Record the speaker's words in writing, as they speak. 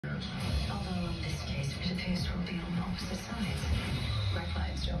confused we'll be on opposite sides. Red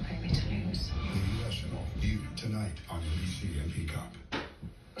lines don't pay me to lose. The Irrational, you tonight on NBC and Peacock.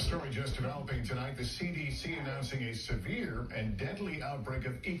 A story just developing tonight, the CDC announcing a severe and deadly outbreak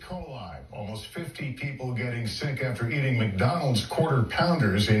of E. coli. Almost 50 people getting sick after eating McDonald's Quarter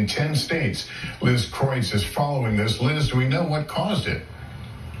Pounders in 10 states. Liz Kreutz is following this. Liz, do we know what caused it?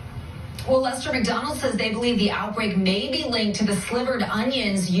 Well, Lester, McDonald's says they believe the outbreak may be linked to the slivered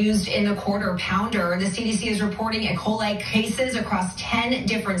onions used in the Quarter Pounder. The CDC is reporting E. coli cases across 10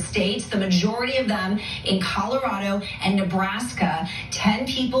 different states, the majority of them in Colorado and Nebraska. 10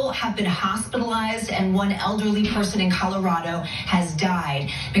 people have been hospitalized and one elderly person in Colorado has died.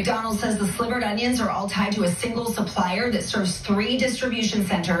 McDonald's says the slivered onions are all tied to a single supplier that serves 3 distribution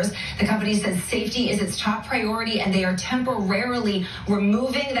centers. The company says safety is its top priority and they are temporarily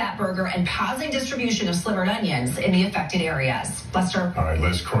removing that burger and pausing distribution of slivered onions in the affected areas. Lester. All right,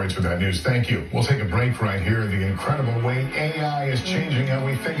 Liz Kreutz with that news. Thank you. We'll take a break right here. The incredible way AI is changing how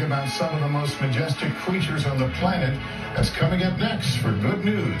we think about some of the most majestic creatures on the planet. That's coming up next for Good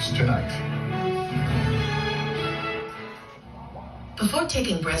News Tonight. Before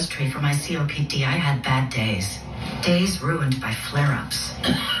taking Breztri for my COPD, I had bad days. Days ruined by flare-ups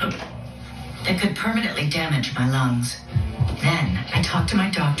that could permanently damage my lungs. Then I talked to my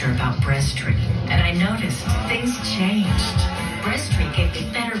doctor about Breztri, and I noticed things changed. Breztri gave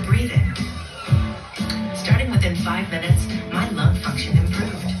me better breathing. Starting within 5 minutes, my lung function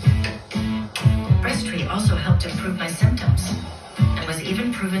improved. Breztri also helped improve my symptoms and was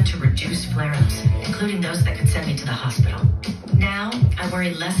even proven to reduce flare-ups, including those that could send me to the hospital. Now, I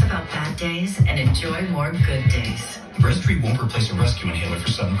worry less about bad days and enjoy more good days. Breztri won't replace a rescue inhaler for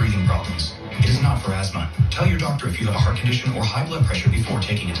sudden breathing problems. It is not for asthma. Tell your doctor if you have a heart condition or high blood pressure before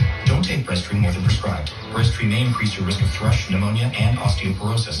taking it. Don't take Breztri more than prescribed. Breztri may increase your risk of thrush, pneumonia, and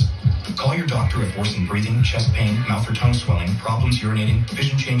osteoporosis. Call your doctor if worsened breathing, chest pain, mouth or tongue swelling, problems urinating,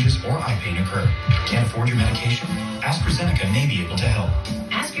 vision changes, or eye pain occur. Can't afford your medication? AstraZeneca may be able to help.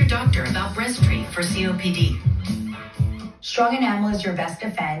 Ask your doctor about Breztri for COPD. Strong enamel is your best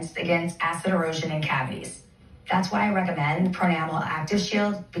defense against acid erosion in cavities. That's why I recommend Pronamel Active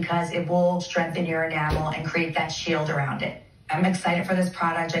Shield, because it will strengthen your enamel and create that shield around it. I'm excited for this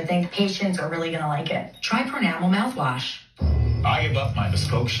product. I think patients are really going to like it. Try Pronamel mouthwash. I give up my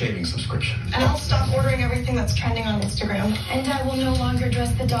bespoke shaving subscription. And I'll stop ordering everything that's trending on Instagram. And I will no longer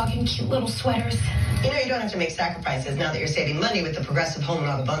dress the dog in cute little sweaters. You know you don't have to make sacrifices now that you're saving money with the Progressive Home and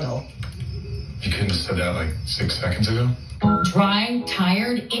Auto Bundle. You couldn't have said that like 6 seconds ago. Dry,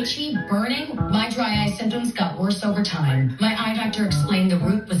 tired, itchy, burning? My dry eye symptoms got worse over time. My eye doctor explained the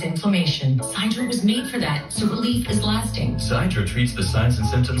root was inflammation. Xiidra was made for that, so relief is lasting. Xiidra treats the signs and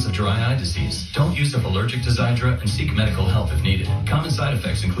symptoms of dry eye disease. Don't use if allergic to Xiidra and seek medical help if needed. Common side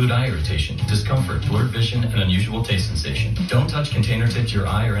effects include eye irritation, discomfort, blurred vision, and unusual taste sensation. Don't touch container tip to your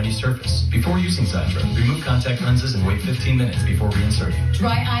eye or any surface. Before using Xiidra, remove contact lenses and wait 15 minutes before reinserting.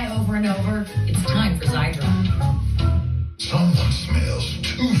 Dry eye over and over? It's time for Xiidra. Someone smells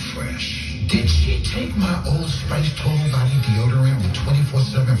too fresh. Did she take my Old Spice Total Body deodorant with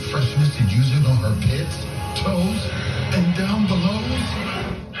 24/7 freshness and use it on her pits, toes, and down below?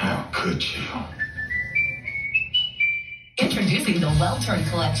 How could you? Introducing the Well-Turned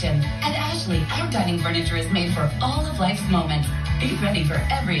Collection. At Ashley, our dining furniture is made for all of life's moments. Be ready for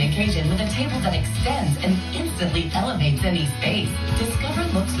every occasion with a table that extends and instantly elevates any space. Discover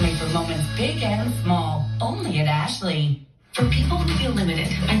looks made for moments big and small, only at Ashley. For people who feel limited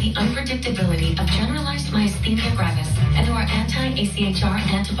by the unpredictability of generalized myasthenia gravis and who are anti-AChR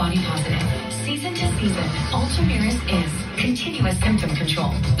antibody positive, season to season, Ultomiris is continuous symptom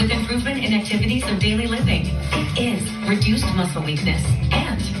control with improvement in activities of daily living. It is reduced muscle weakness,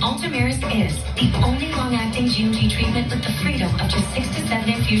 and Ultomiris is the only long-acting GMG treatment with the freedom of just 6 to 7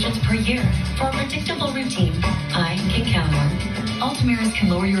 infusions per year. For a predictable routine, I can count on. Ultomiris can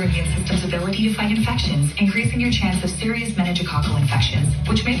lower your immune system's ability to fight infections, increasing your chance of serious meningococcal infections,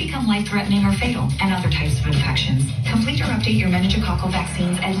 which may become life-threatening or fatal, and other types of infections. Complete or update your meningococcal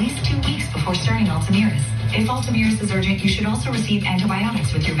vaccines at least 2 weeks before starting Ultomiris. If Ultomiris is urgent, you should also receive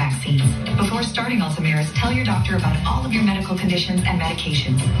antibiotics with your vaccines. Before starting Ultomiris, tell your doctor about all of your medical conditions and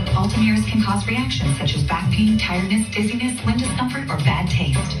medications. Ultomiris can cause reactions such as back pain, tiredness, dizziness, limb discomfort, or bad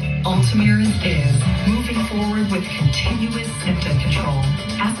taste. Ultomiris is moving forward with continuous symptom control.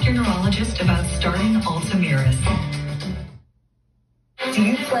 Ask your neurologist about starting Ultomiris. Do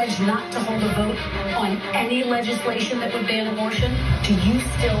you pledge not to hold a vote on any legislation that would ban abortion? Do you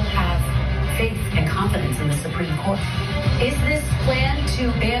still have faith and confidence in the Supreme Court? Is this plan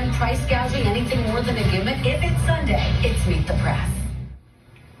to ban price gouging anything more than a gimmick? If it's Sunday, it's Meet the Press.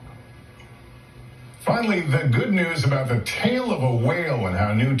 Finally, the good news about the tail of a whale and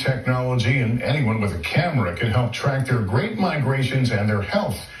how new technology and anyone with a camera can help track their great migrations and their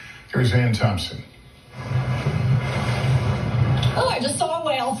health. Here's Ann Thompson. Oh, I just saw a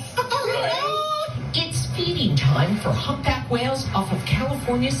whale. It's feeding time for humpback whales off of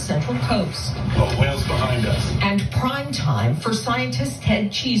California's central coast. Oh, whales behind us. And prime time for scientist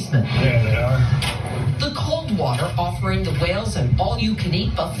Ted Cheeseman. There they are. The cold water offering the whales an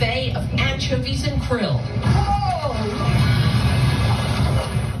all-you-can-eat buffet of anchovies and krill. Oh!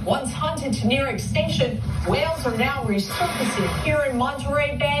 Once hunted to near extinction, whales are now resurfacing here in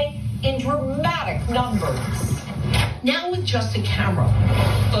Monterey Bay in dramatic numbers. Now with just a camera,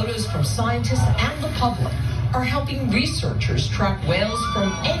 photos from scientists and the public are helping researchers track whales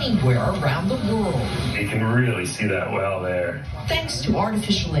from anywhere around the world. You can really see that whale there. Thanks to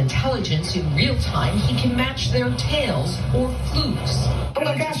artificial intelligence in real time, he can match their tails or flukes. Oh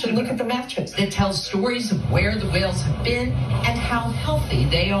my gosh, and look at the matches. It tells stories of where the whales have been and how healthy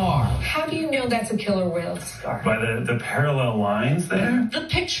they are. How do you know that's a killer whale scar? By the parallel lines there? The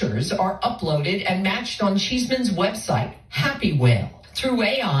pictures are uploaded and matched on Cheeseman's website, Happy Whale. Through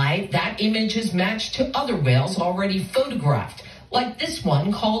AI, that image is matched to other whales already photographed, like this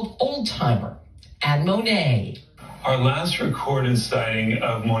one called Old Timer and Monet. Our last recorded sighting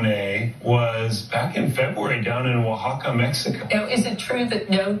of Monet was back in February down in Oaxaca, Mexico. Now, is it true that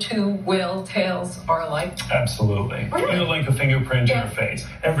no two whale tails are alike? Absolutely. Really? Like a fingerprint in your face.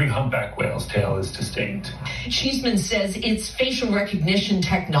 Every humpback whale's tail is distinct. Cheeseman says it's facial recognition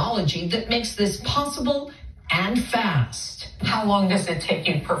technology that makes this possible and fast. How long does it take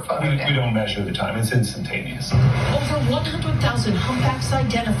you per photo? We don't measure the time. It's instantaneous. Over 100,000 humpbacks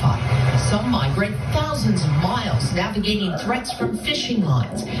identified. Some migrate thousands of miles, navigating threats from fishing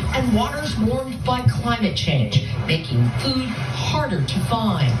lines and waters warmed by climate change, making food harder to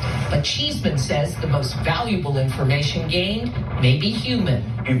find. But Cheeseman says the most valuable information gained may be human.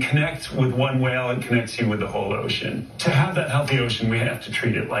 You connect with one whale, it connects you with the whole ocean. To have that healthy ocean, we have to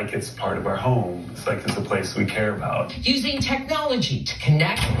treat it like it's part of our home. It's like it's a place we care about. Using technology to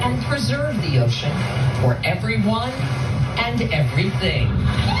connect and preserve the ocean for everyone and everything.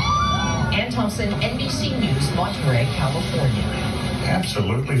 Ann Thompson, NBC News, Monterey, California.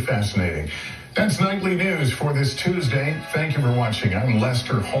 Absolutely fascinating. That's Nightly News for this Tuesday. Thank you for watching. I'm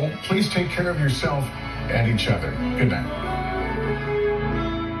Lester Holt. Please take care of yourself and each other. Good night.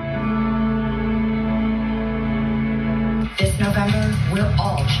 This November, we're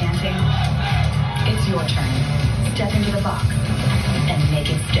all chanting, it's your turn. Step into the box and make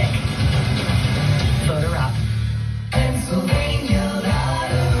it stick. Vote her up. Pennsylvania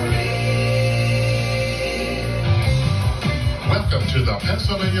Lottery. Welcome to the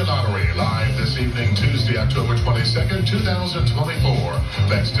Pennsylvania Lottery, live this evening, Tuesday, October 22nd, 2024.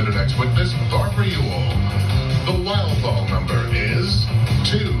 Thanks to tonight's witness, Barbara Ewell. The wild ball number is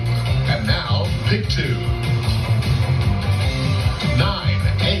 2. And now, pick 2. 9,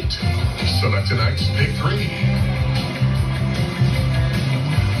 8. Select tonight's pick 3.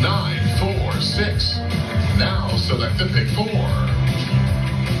 9, 4, 6. Now select the pick 4.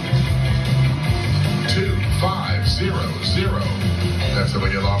 2, 5, 0, 0.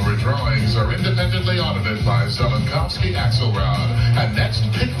 Pennsylvania Lottery drawings are independently audited by Zelenkowski Axelrod. And next,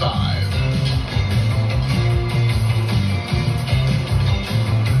 pick 5.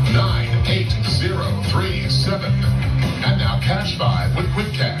 9, 8, 0, 3, 7. And now Cash 5 with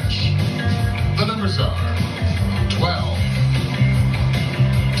Quick Cash. The numbers are 12,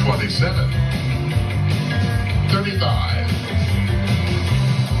 27, 35,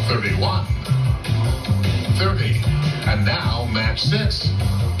 31, 30, and now match 6.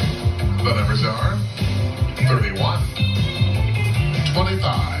 The numbers are 31,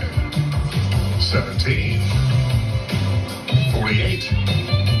 25, 17, 48,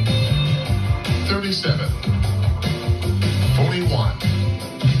 37, 41.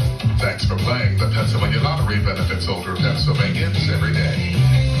 Thanks for playing. The Pennsylvania Lottery benefits older Pennsylvanians every day.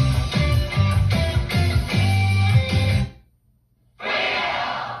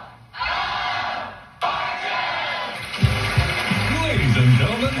 Ladies and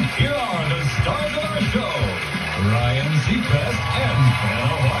gentlemen, here are the stars of our show, Ryan Seacrest and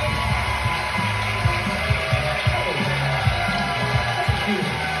Vanna White.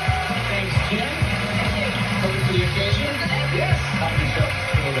 Thanks, Jen. Ready for the occasion? Yes. Happy show.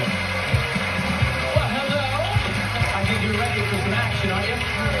 Well, hello. I think you're ready for some action, are you?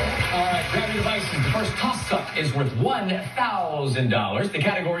 All right, grab your devices. The first toss-up is worth $1,000. The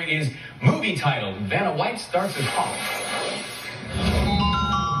category is movie title. Vanna White starts as follows.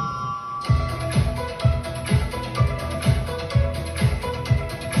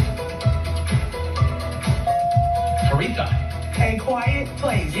 A Quiet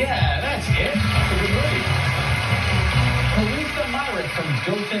Place. Yeah, that's it. That's a good movie. Carissa Myrick from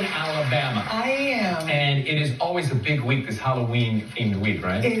Dothan, Alabama. I am. And it is always a big week, this Halloween-themed week,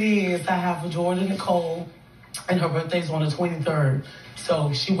 right? It is. I have Jordan Nicole, and her birthday's on the 23rd.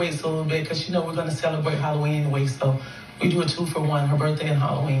 So she waits a little bit because she know we're going to celebrate Halloween anyway. So we do a 2-for-1, her birthday and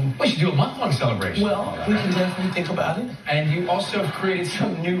Halloween. We should do a month-long celebration. Well, we can definitely think about it. And you also created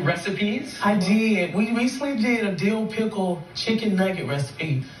some new recipes? I did. We recently did a dill pickle chicken nugget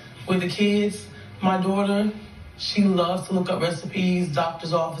recipe with the kids. My daughter, she loves to look up recipes,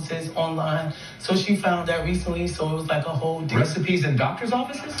 doctor's offices, online. So she found that recently, so it was like a whole deal. Recipes in doctor's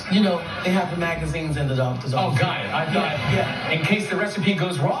offices? You know, they have the magazines in the doctor's office. Oh, got it. I thought, in case the recipe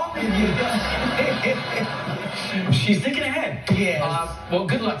goes wrong? She's thinking ahead. Yes. Well,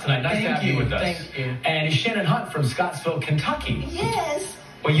 good luck tonight. Nice to have you with us. Thank you. And Shannon Hunt from Scottsville, Kentucky. Yes.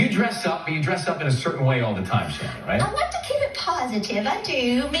 Well, you dress up, but you dress up in a certain way all the time, Shannon, right? I like to keep it positive. I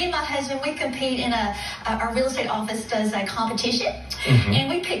do. Me and my husband, we compete in our real estate office does a competition. And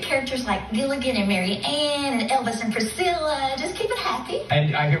we pick characters like Gilligan and Mary Ann and Elvis and Priscilla. Just keep it happy.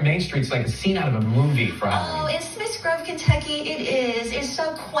 And I hear Main Street's like a scene out of a movie for Halloween. Oh, in Smiths Grove, Kentucky, it is. It's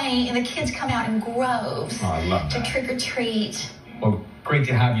so quaint, and the kids come out in groves I love to trick or treat. Well, great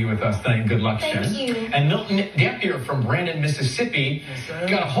to have you with us tonight. Good luck, Thank Shannon. you. And Milton Dampier from Brandon, Mississippi. You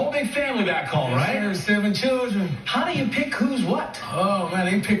got a whole big family back home, right? Sir, 7 children. How do you pick who's what? Oh, man,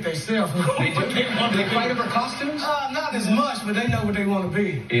 they pick themselves. They do? Do they fight over costumes? Not as much, but they know what they want to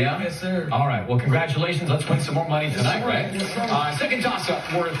be. Yeah? Yes, sir. All right. Well, congratulations. Let's win some more money tonight, right? Yes, sir. Second toss-up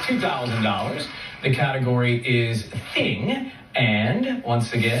worth $2,000. The category is Thing. And,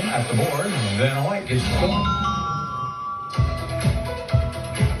 once again, at the board, Vanna White gets the score.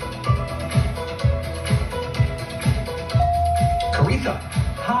 Caritha.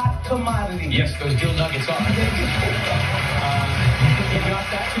 Hot commodity. Yes, those dill nuggets are. You got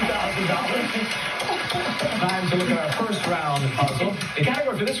that $2,000. Time to look at our first round puzzle. The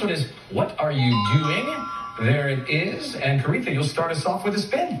category for this one is, what are you doing? There it is. And Caritha, you'll start us off with a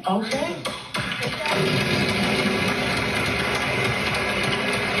spin. Okay.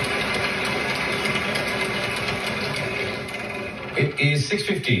 It is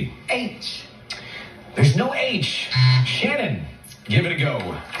 650. H. There's no H. Shannon, give it a go.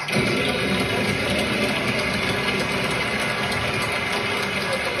 Well,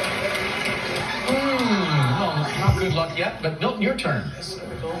 not good luck yet, but Milton, your turn. Let's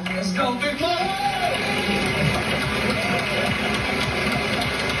go, big money.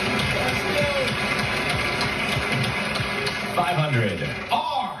 500.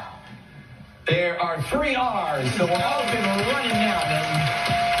 R. There are 3 R's, so we're off and running now, Milton.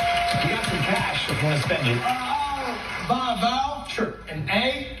 You got some cash if you want to spend it. Buy a vowel. Sure. An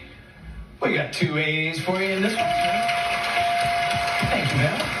A. We got 2 A's for you in this one. Thank you,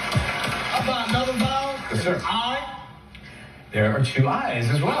 man. I'll buy another vowel. Yes, sir. I. There are 2 I's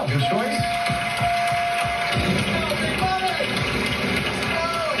as well. Good choice.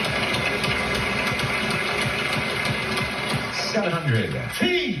 $700. T.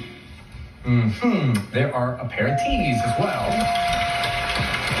 There are a pair of T's as well.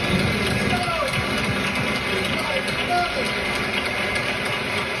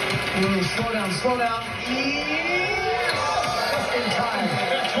 Slow down, slow down. Just in time.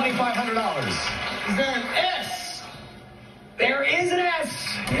 $2,500. Is there an S? There is an S.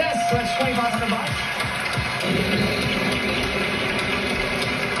 Yes, so that's $2,500.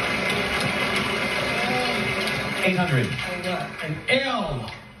 $800. An L.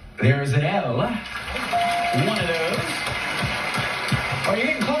 There's an L. One of those. Oh, you're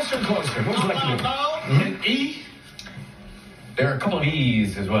getting closer and closer. What would you like to do? An E. There are a couple of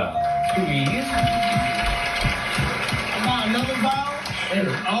E's as well. 2 E's. I'll buy another vowel. An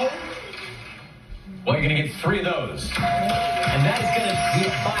O. Well, you're going to get 3 of those. And that is going to be a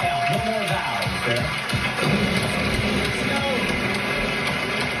buyout. No more vowels there.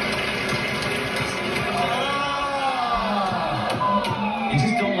 You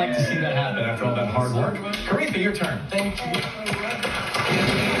just don't like to see that happen after all that hard work. Caritha, your turn. Thank you.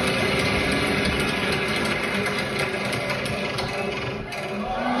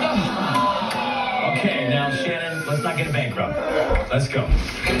 Okay, now, Shannon, let's not get a bankrupt. Let's go.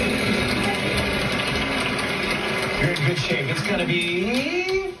 You're in good shape. It's going to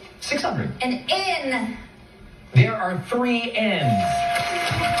be 600. An N. There are 3 N's.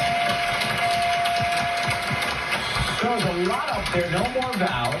 So there's a lot up there. No more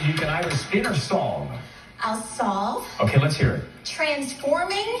vowels. You can either spin or solve. I'll solve. Okay, let's hear it.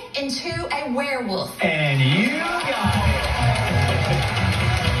 Transforming into a werewolf. And you got it.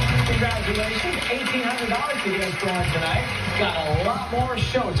 Congratulations. Congratulations. $1,800 to get us going tonight. Got a lot more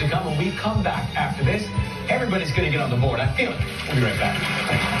show to come when we come back after this. Everybody's going to get on the board. I feel it. We'll be right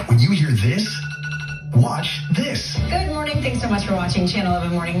back. When you hear this, watch this. Good morning. Thanks so much for watching Channel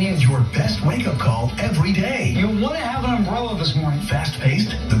 11 Morning News. Your best wake-up call every day. You'll want to have an umbrella this morning.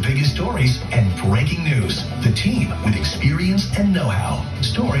 Fast-paced, the biggest stories, and breaking news. The team with experience and know-how.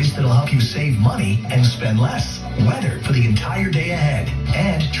 Stories that'll help you save money and spend less. Weather for the entire day ahead.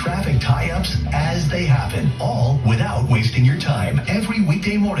 And traffic tie-ups as they happen. All without wasting your time. Every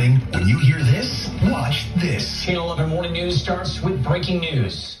weekday morning, when you hear this, watch this. Channel 11 Morning News starts with breaking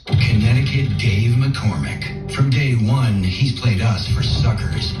news. Connecticut Dave McCormick. From day one, he's played us for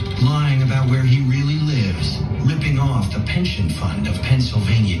suckers, lying about where he really lives, ripping off the pension fund of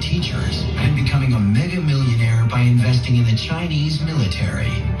Pennsylvania teachers, and becoming a mega millionaire by investing in the Chinese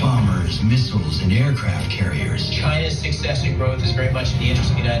military, bombers, missiles, and aircraft carriers. China's success and growth is very much in the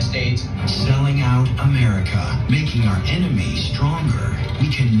interest of the United States. Selling out America, making our enemy stronger. We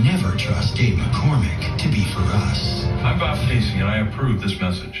can never trust Dave McCormick to be for us. I'm Bob Casey, and I approve this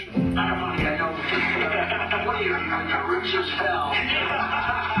message.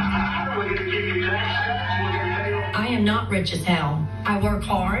 I am not rich as hell. I work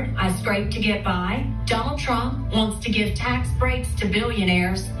hard. I scrape to get by. Donald Trump wants to give tax breaks to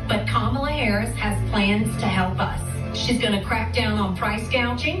billionaires, but Kamala Harris has plans to help us. She's going to crack down on price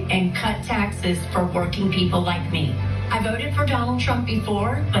gouging and cut taxes for working people like me. I voted for Donald Trump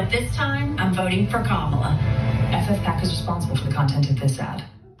before, but this time I'm voting for Kamala. FFPAC is responsible for the content of this ad.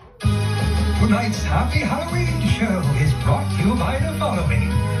 Tonight's Happy Halloween show is brought to you by the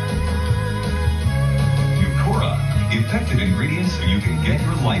following. Eucora, effective ingredients so you can get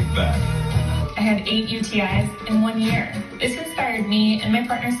your life back. I had 8 UTIs in 1 year. This inspired me and my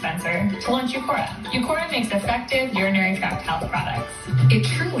partner Spencer to launch Eucora. Eucora makes effective urinary tract health products. It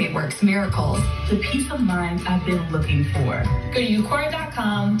truly works miracles. The peace of mind I've been looking for. Go to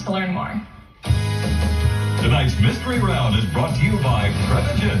Eucora.com to learn more. Tonight's mystery round is brought to you by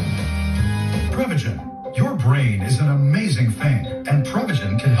Prevagen. Prevagen. Your brain is an amazing thing, and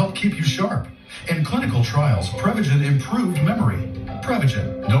Prevagen can help keep you sharp. In clinical trials, Prevagen improved memory.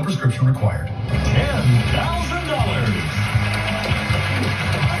 Prevagen, no prescription required. $10,000.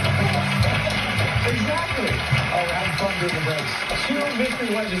 Exactly. Oh, we're having fun during the breaks. 2 mystery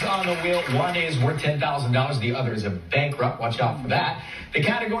wedges on the wheel. One is worth $10,000. The other is a bankrupt. Watch out for that. The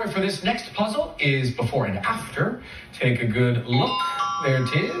category for this next puzzle is before and after. Take a good look. There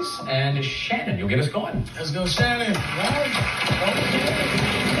it is. And Shannon, you'll get us going. Let's go, Shannon.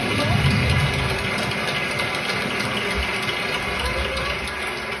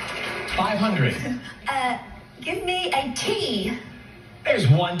 $500. Give me a T. There's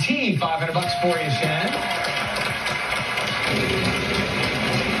one T. $500 for you, Shannon.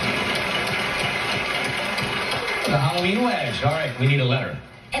 The Halloween wedge. All right, we need a letter.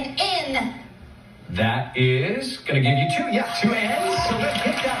 An N. That is going to give you 2. Yeah, 2 N's. So let's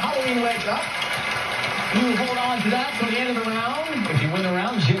hit that Halloween wedge up. You hold on to that till the end of the round. If you win the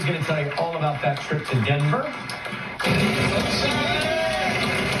round, Jim's going to tell you all about that trip to Denver.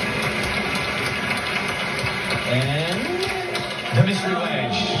 And the mystery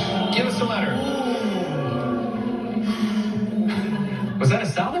wedge. Give us a letter. Was that a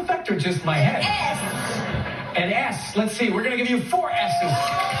sound effect or just my head? S. An S. Let's see. We're going to give you 4 S's.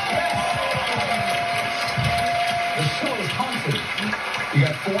 The show is haunted. You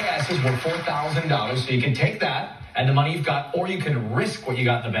got 4 S's worth $4,000, so you can take that and the money you've got, or you can risk what you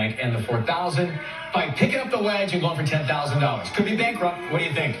got in the bank and the $4,000 by picking up the wedge and going for $10,000. Could be bankrupt. What do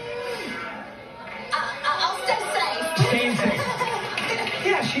you think? I'll stay safe. Staying safe.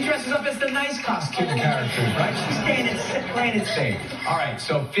 Yeah, she dresses up as the nice costume character, right? She's playing it safe. All right,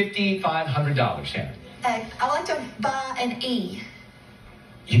 so $5,500, Shannon. I like to buy an E.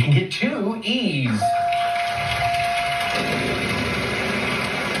 You can get 2 E's.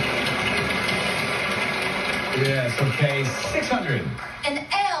 Yes, okay, $600. An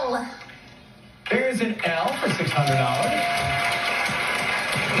L. There's an L for $600.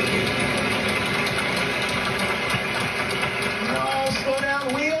 No, slow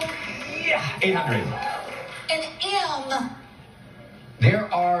down, wheel. Yeah, $800. An M. There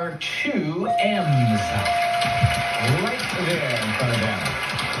are 2 M's right there in front of them.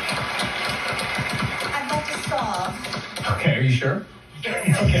 I'd like to solve. Okay, are you sure?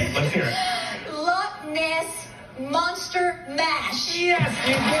 Okay, let's hear it. Loch Ness Monster Mash. Yes,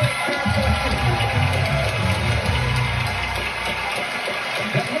 you did it.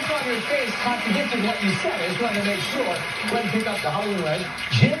 That look on your face contradicted what you said. I just wanted to make sure. Go ahead and pick up the Halloween wedge.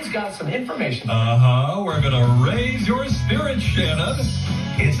 Jim's got some information. We're going to raise your spirits, Shannon.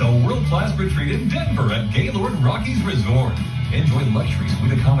 It's a world-class retreat in Denver at Gaylord Rockies Resort. Enjoy luxury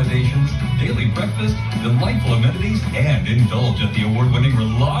suite accommodations, daily breakfast, delightful amenities, and indulge at the award-winning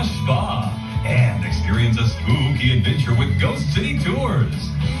Relage Spa. And experience a spooky adventure with Ghost City Tours.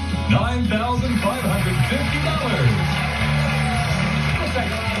 $9,550. Second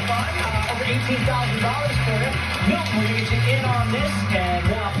round of fun, over $18,000 for you. Milton, we're going to get you in on this and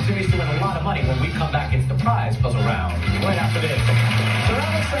more opportunities to win a lot of money. When we come back, it's the prize puzzle round right after this. So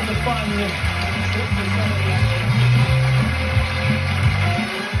that looks like a fun.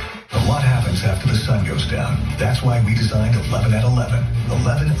 A lot happens after the sun goes down. That's why we designed 11 at 11.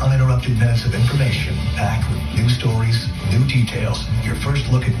 11 uninterrupted minutes of information, packed with new stories, new details. Your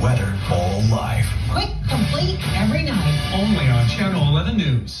first look at weather, all live. Quick, complete, every night. Only on Channel 11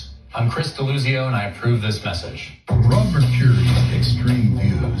 News. I'm Chris Deluzio, and I approve this message. Rob Mercury's extreme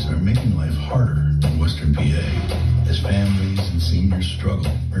views are making life harder in Western PA. As families and seniors struggle,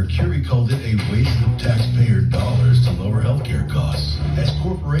 Mercury called it a waste of taxpayer dollars to lower healthcare costs. As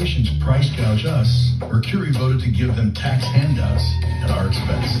corporations price gouge us, Mercury voted to give them tax handouts at our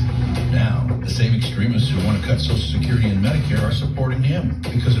expense. Now, the same extremists who want to cut Social Security and Medicare are supporting him.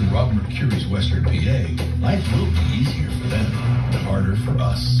 Because in Rob Mercury's Western PA, life will be easier for them and harder for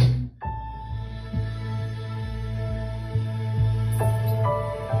us.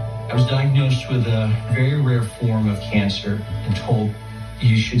 I was diagnosed with a very rare form of cancer and told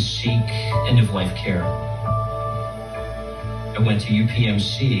you should seek end-of-life care. I went to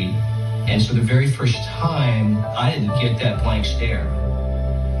UPMC, and so the very first time, I didn't get that blank stare.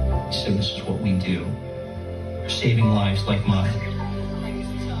 I said, this is what we do, saving lives like mine.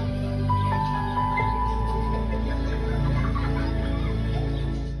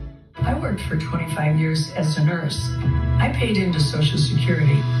 I worked for 25 years as a nurse. I paid into Social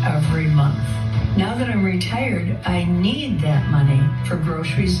Security every month. Now that I'm retired, I need that money for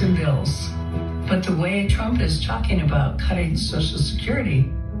groceries and bills. But the way Trump is talking about cutting Social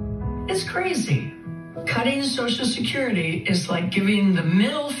Security is crazy. Cutting Social Security is like giving the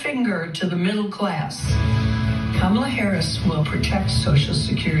middle finger to the middle class. Kamala Harris will protect Social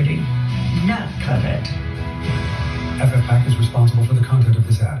Security, not cut it. FFPAC is responsible for the content of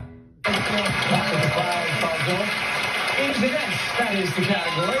this ad. Games events, that is the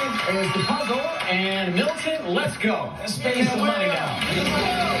category. There's the puzzle, and Milton, let's go. Let's pay some money now.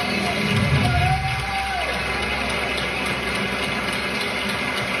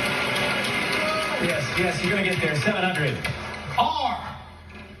 Yes, you're gonna get there. 700. R.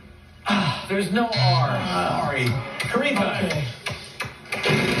 There's no R. Sorry. Karitha. Okay.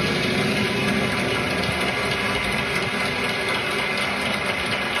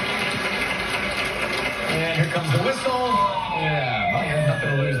 And here comes the whistle. Yeah, well, you have nothing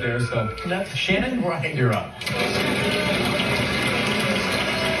to lose there, so. Shannon, right. You're up.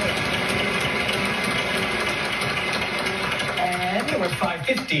 And we're at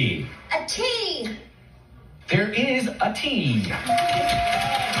 550. A T. There is a T.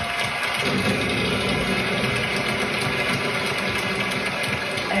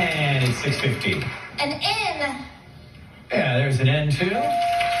 And it's 650. An N. Yeah, there's an N too.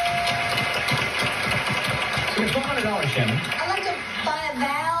 So $1,200, Shannon. I'd like to buy a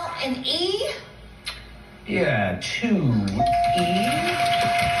vowel, an E. Yeah, 2 E's.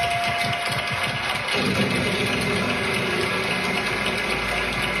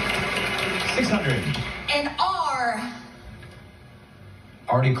 $600. An R.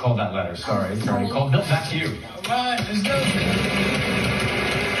 Already called that letter. Sorry, it's already called. No, back to you. All right, let's go.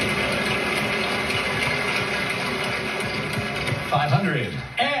 $500.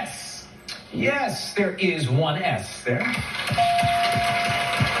 S. Yes, there is one S there.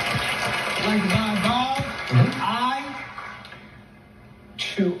 Like to buy a vowel, I.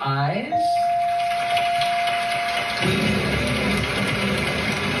 2 I's.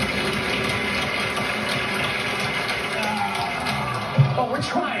 Oh, we're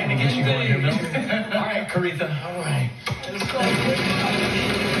trying to get you going here, Milton. All right, Karitha. All right. Let's go.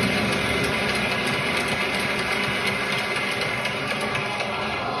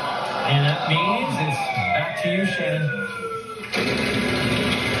 And that means it's back to you, Shannon.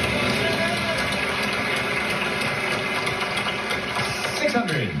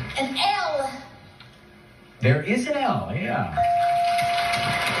 $600. An L. There is an L, yeah.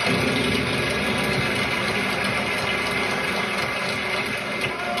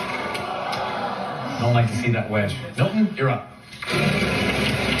 Don't like to see that wedge. Milton, you're up.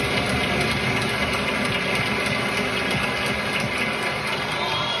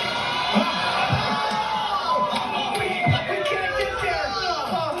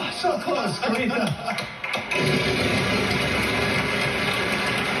 So close, Karitha.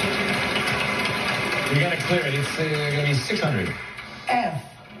 We got to clear it. It's going to be 600. F.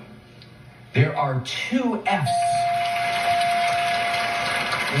 There are 2 Fs.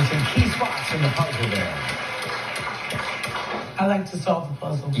 And some key spots in the puzzle there. I like to solve the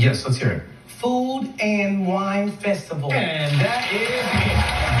puzzle. Yes, let's hear it. Food and Wine Festival. And that is it.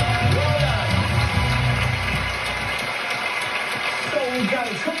 Well done. So we've got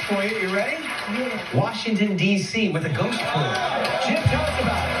a trip for you. You ready? Yeah. Washington, D.C. with a ghost tour. Jim, tell us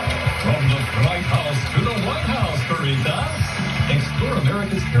about it. From the White House to the White House, Caritas. Explore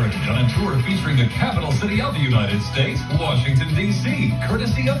America's heritage on a tour featuring the capital city of the United States, Washington, D.C.,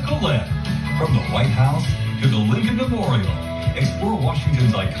 courtesy of Colette. From the White House to the Lincoln Memorial. Explore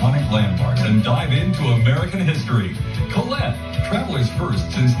Washington's iconic landmarks and dive into American history. Colette, travelers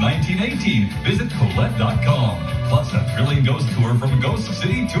first since 1918. Visit Colette.com. Plus a thrilling ghost tour from Ghost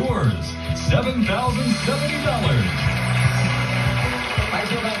City Tours. $7,070. I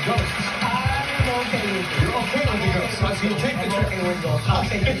feel about ghosts. I'm okay with it. You're okay with the ghosts. So you'll take the trip. Okay with ghosts. I'll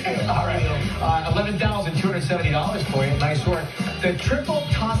take the trip. All right. $11,270 for you. Nice work. The triple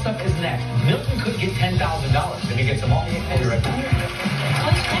toss-up is next. Milton could get $10,000 if he gets them all. We'll be right back.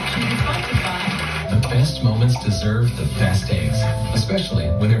 The best moments deserve the best eggs, especially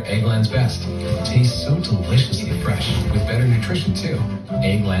when they're Eggland's Best. Tastes so deliciously fresh, with better nutrition too.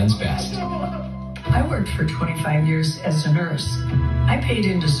 Eggland's Best. I worked for 25 years as a nurse. I paid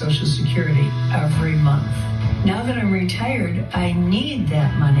into Social Security every month. Now that I'm retired, I need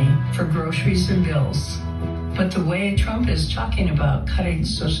that money for groceries and bills. But the way Trump is talking about cutting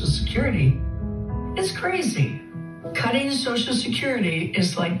Social Security is crazy. Cutting Social Security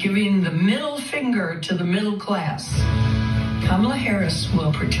is like giving the middle finger to the middle class. Kamala Harris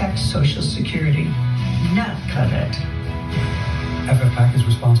will protect Social Security, not cut it. FFPAC is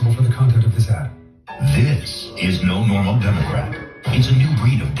responsible for the content of this ad. This is no normal Democrat. It's a new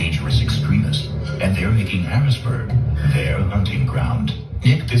breed of dangerous extremists, and they're making Harrisburg their hunting ground.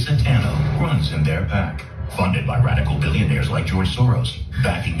 Nick Piscitano runs in their pack, funded by radical billionaires like George Soros,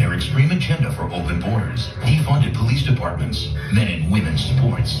 backing their extreme agenda for open borders, defunded police departments, men and women's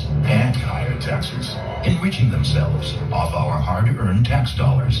sports, and higher taxes, enriching themselves off our hard-earned tax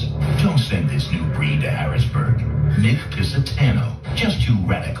dollars. Don't send this new breed to Harrisburg. Nick Piscitano, just too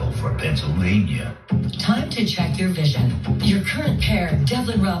radical for Pennsylvania. Time to check your vision. Your current pair,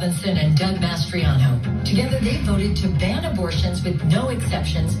 Devlin Robinson and Doug Mastriano. Together they voted to ban abortions with no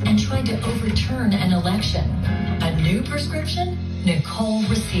exceptions and tried to overturn an election. A new prescription? Nicole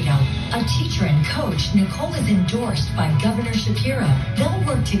Rosito. A teacher and coach, Nicole is endorsed by Governor Shapiro. They'll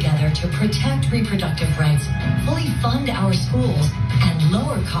work together to protect reproductive rights, fully fund our schools, and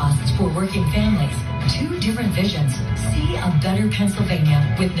lower costs for working families. Two different visions. See a better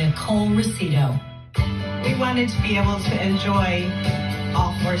Pennsylvania with Nicole Rosito. We wanted to be able to enjoy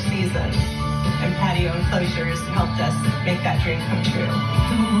all 4 seasons, and patio enclosures helped us make that dream come true. The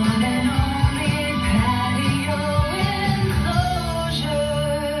one and only patio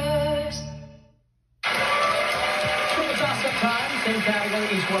enclosures. Triple toss-up time. Same category.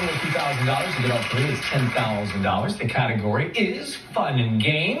 Each one with $2,000. You get all 3. It's $10,000. The category is fun and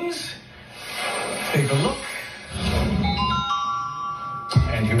games. Take a look.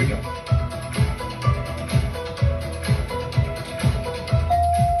 And here we go.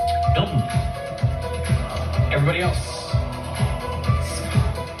 Milton. Everybody else.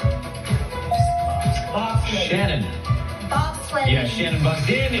 Shannon. Bobsledding. Yeah, Shannon buzzed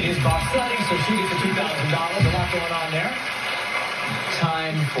in. It is bobsledding, so she gets the $2,000. A lot going on there.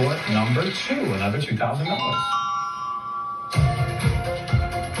 Time for number 2. Another $2,000.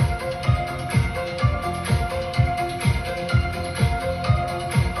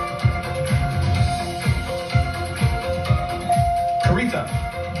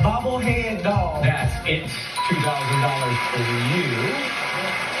 Bobblehead dog. That's it. $2,000 for you.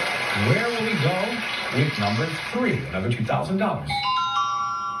 Where will we go with number 3? Another $2,000.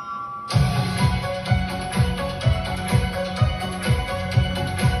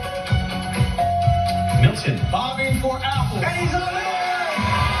 Milton. Bobbing for Apple. And he's on there!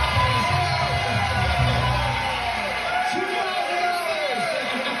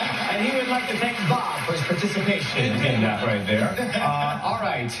 $2,000! And he would like to thank Bob for his participation in that right there. All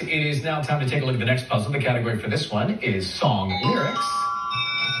right, it is now time to take a look at the next puzzle. The category for this one is song lyrics.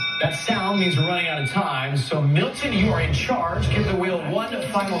 That sound means we're running out of time. So, Milton, you are in charge. Give the wheel one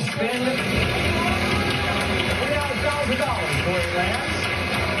final spin. We're down $1,000 for you, Lance.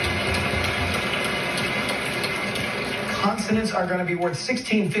 Consonants are going to be worth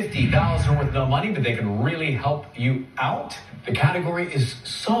 $1,650. Vowels are worth no money, but they can really help you out. The category is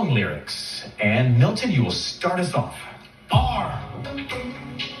song lyrics. And Milton, you will start us off. R.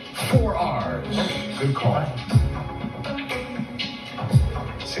 4 R's. Good call.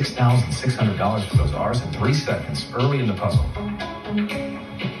 $6,600 for those R's in 3 seconds, early in the puzzle.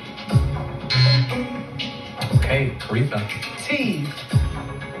 Okay, Caritha. T.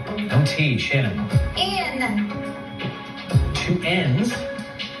 No T, Shannon. N. 2 N's.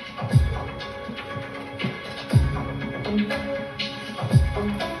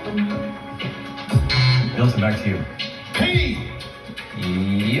 Milton, back to you. P.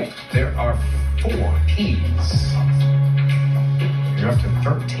 Yep, there are 4 P's. You're up to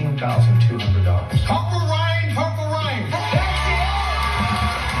 $13,200. Purple Rain, Purple Rain.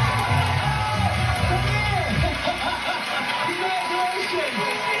 Congratulations!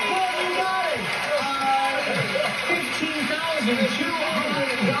 Well, you got it. $15,200.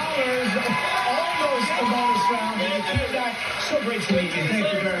 Almost a bonus round. And you came back. So great to meet you. Thank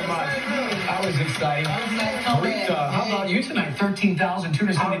you very much. That was exciting. Caritha, how about you tonight?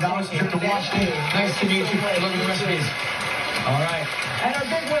 $13,270. Trip to Washington. Nice to meet you. Love the recipes. All right. And our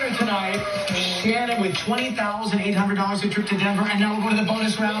big winner tonight, Shannon, with $20,800, a trip to Denver. And now we'll go to the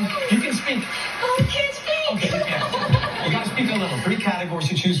bonus round. You can speak. Oh, I can't speak. Okay, you can. You got to speak a little. 3 categories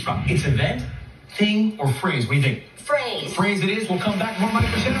to choose from. It's event, thing, or phrase. What do you think? Phrase. Phrase it is. We'll come back. More money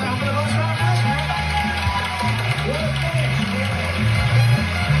for Shannon. Open the bonus round.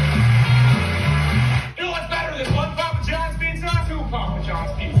 You know what's better than 1 Papa John's pizza? 2 Papa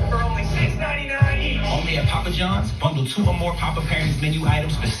John's pizza for only $6.99 each. Only at Papa John's, bundle 2 or more Papa Pairings menu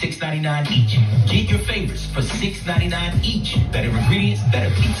items for $6.99 each. Get your favorites for $6.99 each. Better ingredients,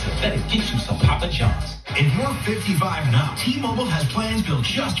 better pizza, better get you some Papa John's. If you're 55 and up, T-Mobile has plans built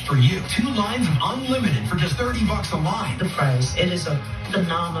just for you. 2 lines of unlimited for just $30 a line. The price, it is a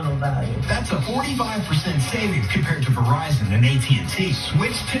phenomenal value. That's a 45% savings compared to Verizon and AT&T.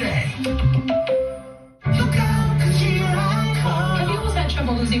 Switch today. Look out, 'cause here I come. Have you always had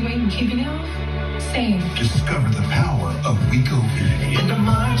trouble losing weight and keeping it off? Same. Discover the power of Wegovy. And I'm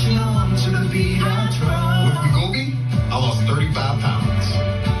marching on to the beat I drum. With Wegovy, I lost 35 pounds.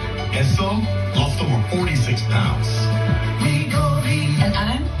 And some lost over 46 pounds. Wegovy. And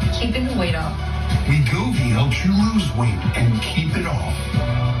I'm keeping the weight off. Wegovy helps you lose weight and keep it off.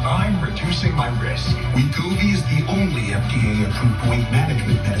 I'm reducing my risk. Wegovy is the only FDA-approved weight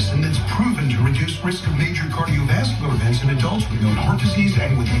management medicine that's proven to reduce risk of major cardiovascular events in adults with known heart disease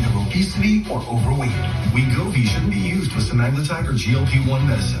and with either obesity or overweight. Wegovy shouldn't be used with semaglutide or GLP-1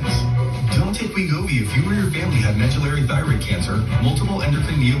 medicines. Don't take Wegovy if you or your family have medullary thyroid cancer, multiple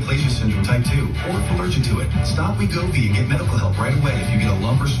endocrine neoplasia syndrome type 2, or if allergic to it. Stop Wegovy and get medical help right away if you get a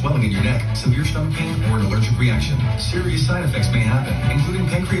lump or swelling in your neck, severe stomach pain, or an allergic reaction. Serious side effects may happen, including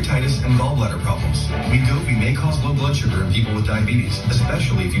pancreatitis and gallbladder problems. Wegovy may cause low blood sugar in people with diabetes,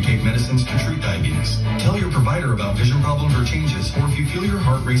 especially if you take medicines to treat diabetes. Tell your provider about vision problems or changes, or if you feel your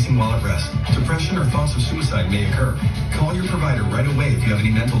heart racing while at rest. Depression or thoughts of suicide may occur. Call your provider right away if you have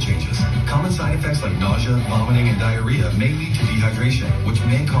any mental changes. Common side effects like nausea, vomiting, and diarrhea may lead to dehydration, which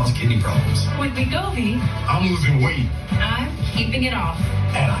may cause kidney problems. With Wegovy, I'm losing weight. I'm keeping it off.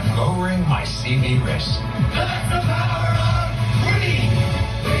 And I'm lowering my CV risk. That's the power of Wegovy.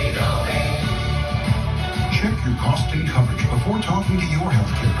 Check your cost and coverage before talking to your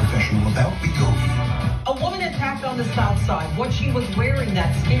healthcare professional about Wegovy. A woman attacked on the south side. What she was wearing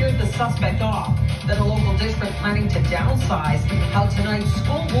that scared the suspect off. Then a local district planning to downsize. How tonight's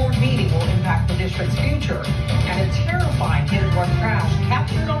school board meeting will impact the district's future. And a terrifying hit-and-run crash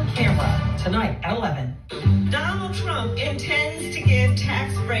captured on camera tonight at 11. Donald Trump intends to give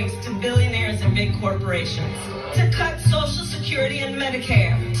tax breaks to billionaires and big corporations, to cut Social Security and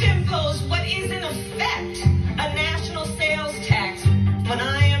Medicare, to impose what is in effect a national sales tax. When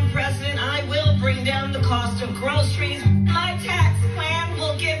I am president, I will bring down the cost of groceries. My tax plan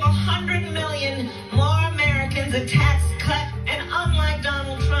will give 100 million more Americans a tax cut. And unlike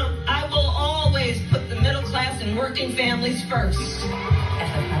Donald Trump, I will always put the middle class and working families first.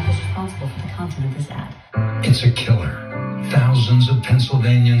 FFF is responsible for the content of this ad. It's a killer. Thousands of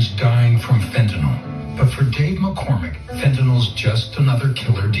Pennsylvanians dying from fentanyl. But for Dave McCormick, fentanyl's just another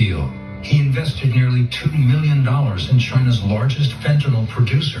killer deal. He invested nearly $2 million in China's largest fentanyl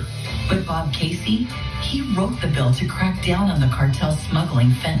producer. But Bob Casey, he wrote the bill to crack down on the cartel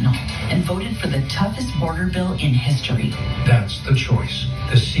smuggling fentanyl and voted for the toughest border bill in history. That's the choice.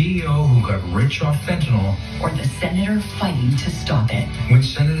 The CEO who got rich off fentanyl, or the senator fighting to stop it. When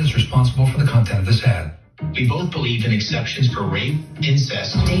Senate is responsible for the content of this ad. We both believe in exceptions for rape,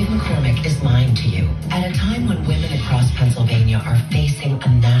 incest. Dave McCormick is lying to you. At a time when women across Pennsylvania are facing a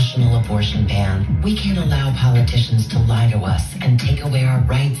national abortion ban, we can't allow politicians to lie to us and take away our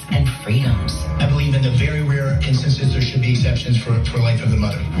rights and freedoms. I believe in the very rare instances there should be exceptions for life of the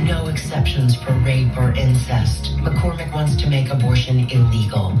mother. No exceptions for rape or incest. McCormick wants to make abortion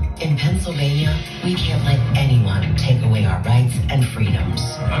illegal. In Pennsylvania, we can't let anyone take away our rights and freedoms.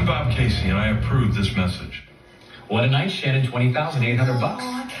 I'm Bob Casey, and I approve this message. What a night, Shannon. $20,800. Oh,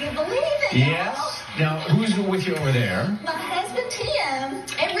 I can't believe it. Yes. Now, who's with you over there? My husband, Tim,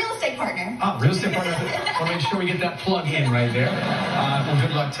 and real estate partner. Oh, real estate partner. We'll make sure we get that plug in right there. Well,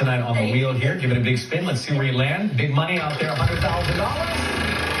 good luck tonight on the wheel here. Give it a big spin. Let's see where you land. Big money out there, $100,000.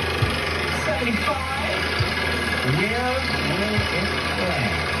 75. Where will it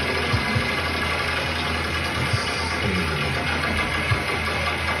land?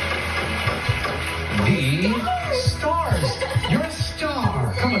 The stars. You're a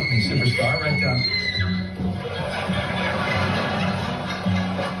star. Come with me, superstar. Right down.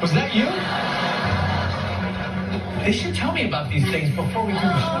 Was that you? They should tell me about these things before we do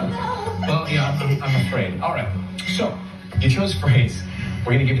the show. Well, yeah, I'm afraid. All right. So, you chose phrase.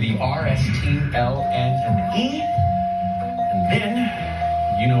 We're going to give you the R, S, T, L, N, and E. And then,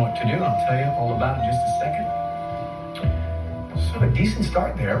 you know what to do. I'll tell you all about it in just a second. So a decent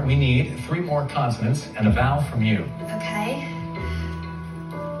start there. We need 3 more consonants and a vowel from you. Okay.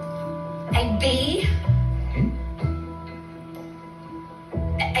 A B.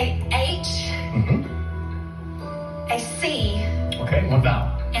 A H. A C. Okay, one vowel.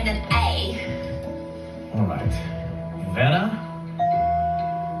 And an A. All right. Vanna.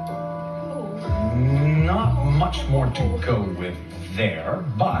 Not much more to go with there,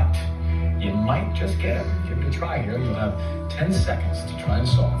 but you might just get it. Give it a try here. You'll have 10 seconds to try and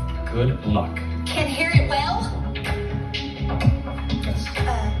solve. Good luck. Can hear it well. That's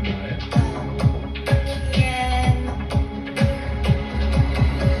Can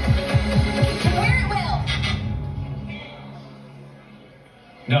wear it well.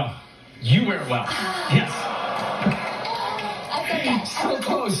 No, you wear it well. Yes. So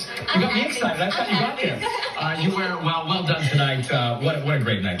close. You got me excited. I thought you got there. You wear it well. Well done tonight. What a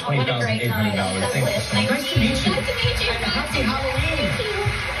great night. $20,800. Thank you so much. Nice to meet you. Nice to meet you. And happy Halloween.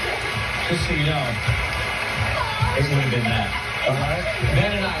 Just so you know, it would have been that. All right?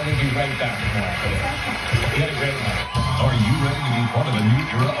 Ben and I will be right back. You had a great night. Are you ready to be part of a new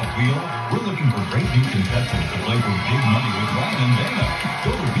era of Wheel? We're looking for great new contestants to play for big money with Ryan and Dana. Go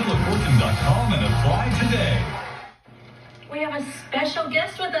to wheeloffortune.com and apply today. We have a special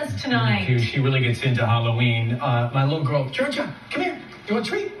guest with us tonight. She really gets into Halloween. My little girl, Georgia, come here. You want a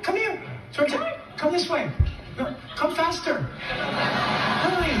treat? Come here. Georgia, come this way. No, come faster.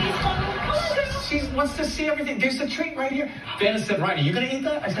 She wants to see everything. There's a treat right here. Vanna said, Ryan, are you going to eat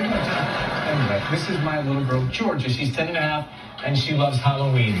that? I said, no. Anyway, this is my little girl, Georgia. She's 10 and a half, and she loves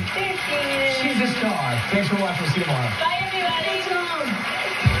Halloween. She's a star. Thanks for watching. See you tomorrow. Bye, everybody.